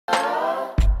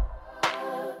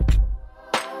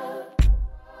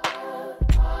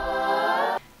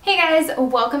guys,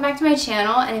 welcome back to my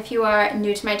channel, and if you are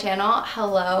new to my channel,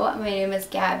 hello, my name is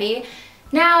Gabby.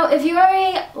 Now, if you are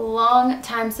a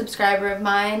long-time subscriber of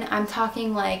mine, I'm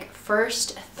talking like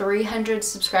first 300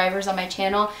 subscribers on my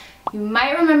channel, you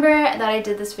might remember that I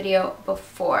did this video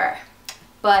before,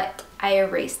 but I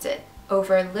erased it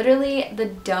over literally the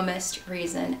dumbest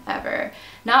reason ever.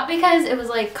 Not because it was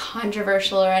like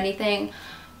controversial or anything,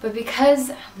 but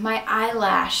because my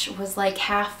eyelash was like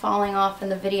half falling off in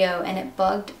the video and it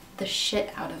bugged the shit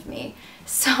out of me.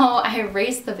 So I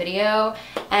erased the video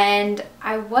and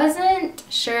I wasn't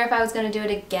sure if I was gonna do it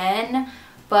again,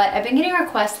 but I've been getting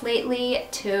requests lately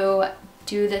to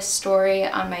do this story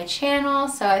on my channel,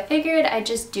 so I figured I'd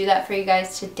just do that for you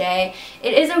guys today.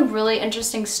 It is a really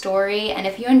interesting story, and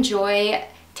if you enjoy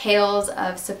tales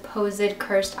of supposed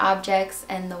cursed objects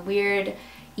and the weird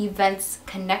events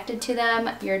connected to them,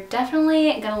 you're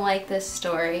definitely gonna like this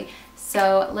story.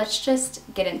 So let's just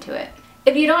get into it.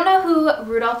 If you don't know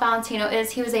who Rudolph Valentino is,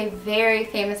 he was a very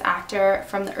famous actor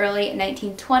from the early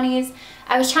 1920s.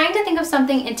 I was trying to think of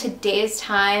something in today's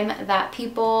time that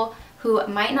people who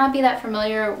might not be that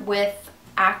familiar with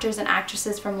actors and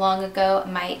actresses from long ago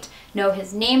might know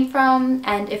his name from.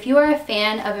 And if you are a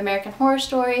fan of American Horror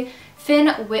Story,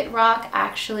 Finn Wittrock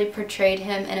actually portrayed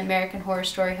him in American Horror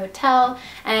Story Hotel,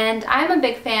 and I'm a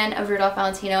big fan of Rudolph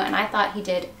Valentino, and I thought he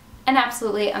did an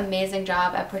absolutely amazing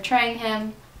job at portraying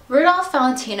him. Rudolph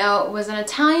Valentino was an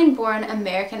Italian-born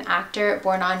American actor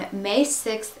born on May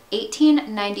 6,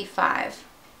 1895.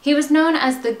 He was known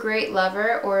as the Great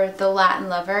Lover, or the Latin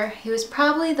Lover. He was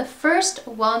probably the first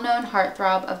well-known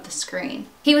heartthrob of the screen.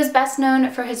 He was best known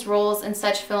for his roles in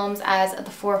such films as The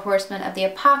Four Horsemen of the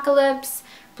Apocalypse,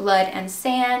 Blood and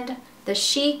Sand, The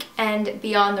Sheik, and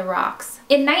Beyond the Rocks.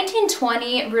 In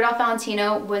 1920, Rudolph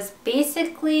Valentino was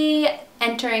basically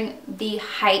entering the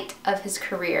height of his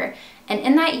career, and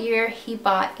in that year he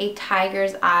bought a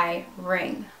tiger's eye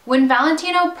ring. When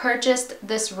Valentino purchased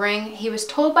this ring, he was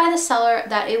told by the seller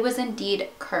that it was indeed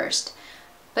cursed,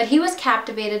 but he was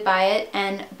captivated by it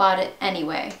and bought it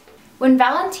anyway. When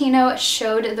Valentino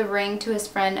showed the ring to his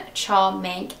friend Chaw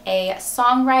Mank, a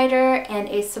songwriter and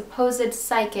a supposed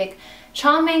psychic,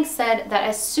 Chaw Mank said that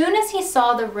as soon as he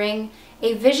saw the ring,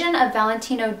 a vision of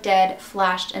Valentino dead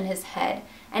flashed in his head,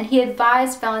 and he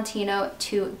advised Valentino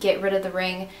to get rid of the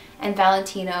ring, and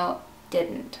Valentino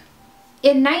didn't.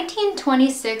 In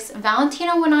 1926,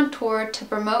 Valentino went on tour to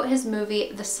promote his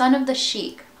movie The Son of the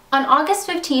Sheik. On August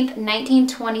 15,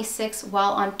 1926,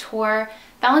 while on tour,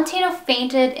 Valentino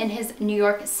fainted in his New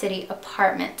York City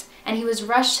apartment, and he was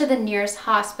rushed to the nearest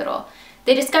hospital.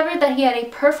 They discovered that he had a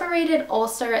perforated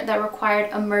ulcer that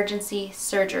required emergency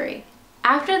surgery.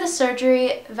 After the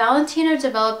surgery, Valentino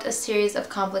developed a series of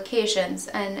complications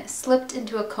and slipped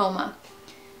into a coma.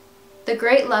 The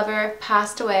Great Lover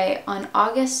passed away on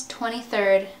August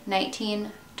 23,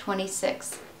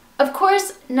 1926. Of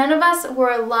course, none of us were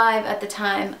alive at the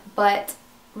time, but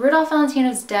Rudolph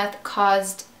Valentino's death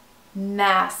caused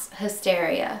mass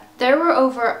hysteria. There were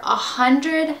over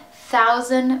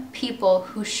 100,000 people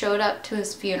who showed up to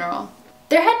his funeral.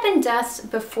 There had been deaths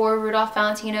before Rudolph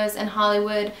Valentino's in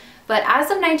Hollywood, but as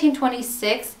of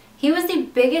 1926, he was the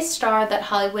biggest star that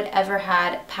Hollywood ever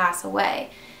had pass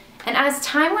away. And as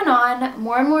time went on,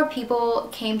 more and more people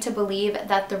came to believe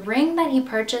that the ring that he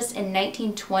purchased in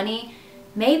 1920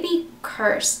 may be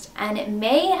cursed, and it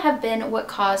may have been what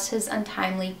caused his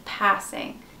untimely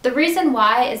passing. The reason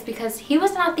why is because he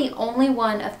was not the only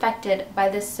one affected by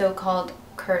this so-called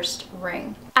cursed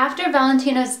ring. After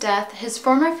Valentino's death, his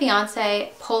former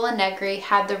fiancée, Pola Negri,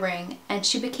 had the ring, and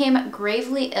she became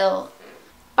gravely ill.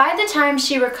 By the time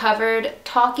she recovered,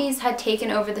 talkies had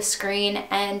taken over the screen,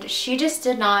 and she just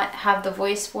did not have the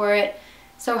voice for it,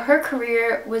 so her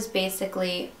career was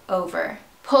basically over.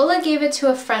 Pola gave it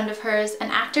to a friend of hers,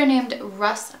 an actor named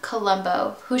Russ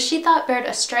Columbo, who she thought bared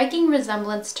a striking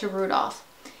resemblance to Rudolph.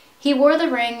 He wore the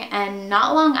ring and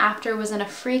not long after was in a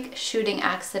freak shooting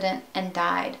accident and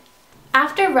died.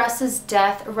 After Russ's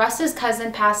death, Russ's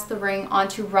cousin passed the ring on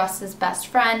to Russ's best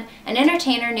friend, an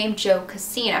entertainer named Joe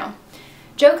Casino.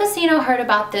 Joe Casino heard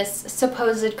about this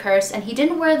supposed curse, and he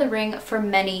didn't wear the ring for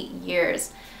many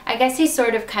years. I guess he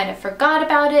sort of kind of forgot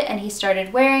about it, and he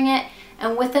started wearing it,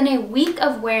 and within a week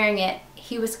of wearing it,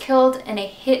 he was killed in a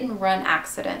hit-and-run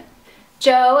accident.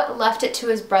 Joe left it to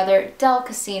his brother Del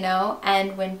Casino,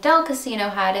 and when Del Casino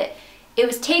had it, it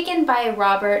was taken by a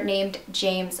robber named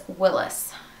James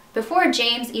Willis. Before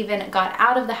James even got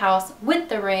out of the house with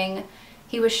the ring,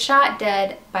 he was shot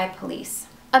dead by police.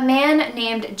 A man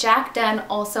named Jack Dunn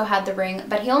also had the ring,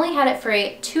 but he only had it for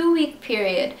a 2-week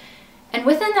period, and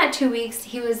within that 2 weeks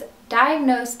he was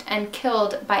diagnosed and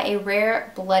killed by a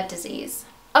rare blood disease.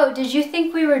 Oh, did you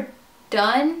think we were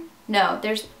done? No,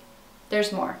 there's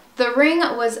more. The ring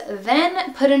was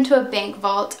then put into a bank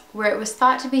vault where it was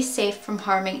thought to be safe from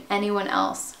harming anyone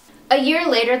else. A year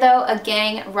later though, a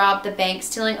gang robbed the bank,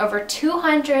 stealing over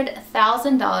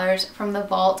 $200,000 from the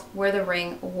vault where the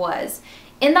ring was.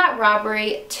 In that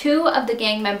robbery, 2 of the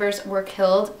gang members were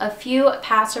killed, a few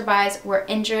passerbys were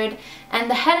injured, and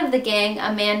the head of the gang,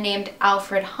 a man named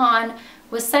Alfred Hahn,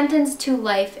 was sentenced to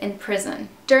life in prison.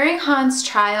 During Hahn's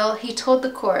trial, he told the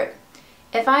court,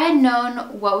 "If I had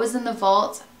known what was in the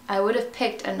vault, I would have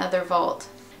picked another vault."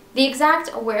 The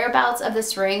exact whereabouts of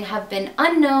this ring have been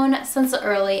unknown since the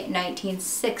early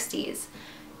 1960s.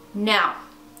 Now,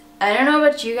 I don't know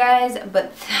about you guys,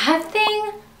 but that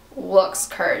thing looks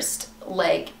cursed,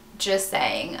 like, just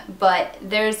saying. But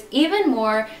there's even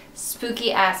more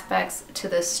spooky aspects to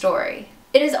this story.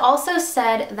 It is also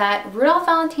said that Rudolph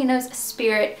Valentino's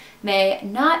spirit may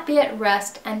not be at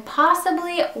rest and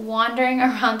possibly wandering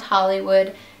around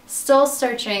Hollywood, still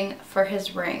searching for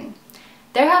his ring.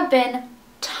 There have been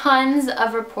tons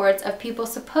of reports of people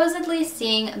supposedly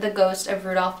seeing the ghost of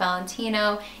Rudolph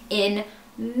Valentino in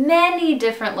many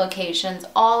different locations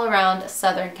all around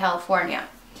Southern California.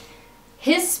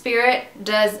 His spirit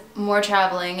does more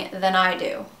traveling than I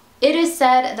do. It is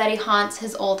said that he haunts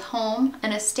his old home,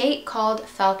 an estate called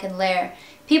Falcon Lair.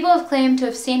 People have claimed to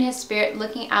have seen his spirit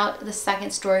looking out the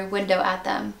second-story window at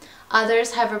them.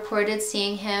 Others have reported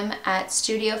seeing him at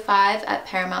Studio 5 at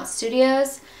Paramount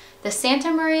Studios, the Santa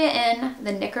Maria Inn,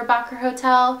 the Knickerbocker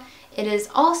Hotel. It is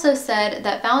also said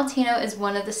that Valentino is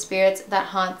one of the spirits that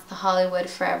haunts the Hollywood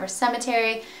Forever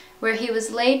Cemetery, where he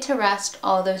was laid to rest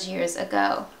all those years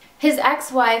ago. His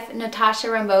ex-wife, Natasha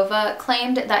Rambova,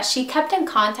 claimed that she kept in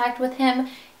contact with him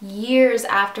years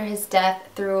after his death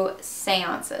through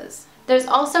seances. There's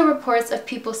also reports of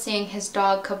people seeing his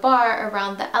dog Kabar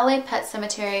around the LA Pet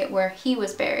Cemetery where he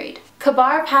was buried.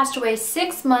 Kabar passed away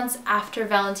 6 months after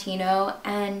Valentino,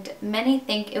 and many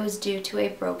think it was due to a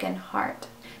broken heart.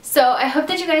 So I hope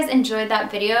that you guys enjoyed that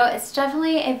video. It's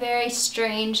definitely a very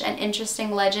strange and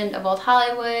interesting legend of old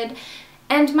Hollywood,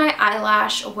 and my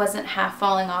eyelash wasn't half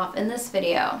falling off in this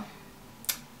video.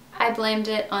 I blamed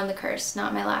it on the curse,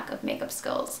 not my lack of makeup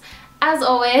skills. As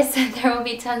always, there will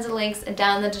be tons of links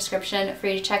down in the description for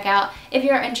you to check out if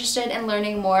you're interested in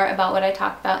learning more about what I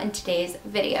talked about in today's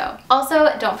video.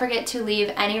 Also, don't forget to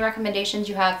leave any recommendations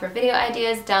you have for video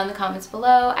ideas down in the comments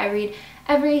below. I read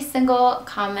every single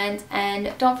comment,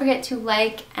 and don't forget to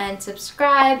like and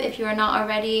subscribe if you are not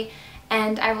already,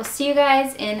 and I will see you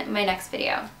guys in my next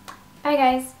video. Bye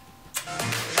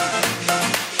guys!